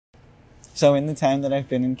So in the time that I've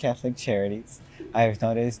been in Catholic Charities, I've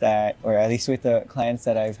noticed that, or at least with the clients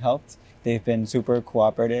that I've helped, they've been super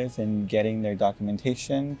cooperative in getting their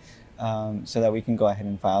documentation so that we can go ahead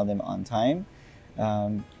and file them on time.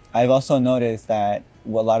 I've also noticed that a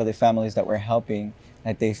lot of the families that we're helping,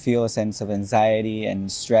 that they feel a sense of anxiety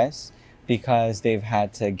and stress because they've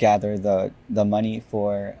had to gather the money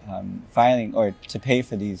for filing or to pay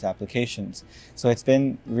for these applications. So it's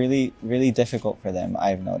been really, really difficult for them,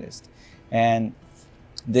 I've noticed. And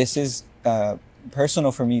this is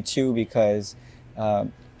personal for me too because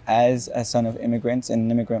as a son of immigrants and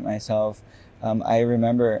an immigrant myself, I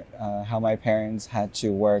remember how my parents had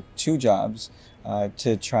to work two jobs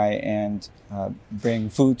to try and bring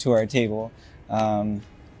food to our table.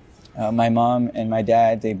 My mom and my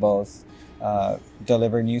dad, they both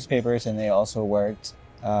delivered newspapers and they also worked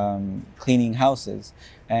cleaning houses.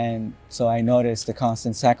 And so I noticed the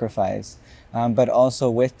constant sacrifice. But also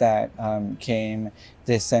with that came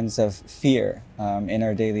this sense of fear in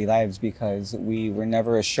our daily lives because we were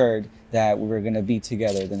never assured that we were going to be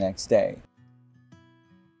together the next day.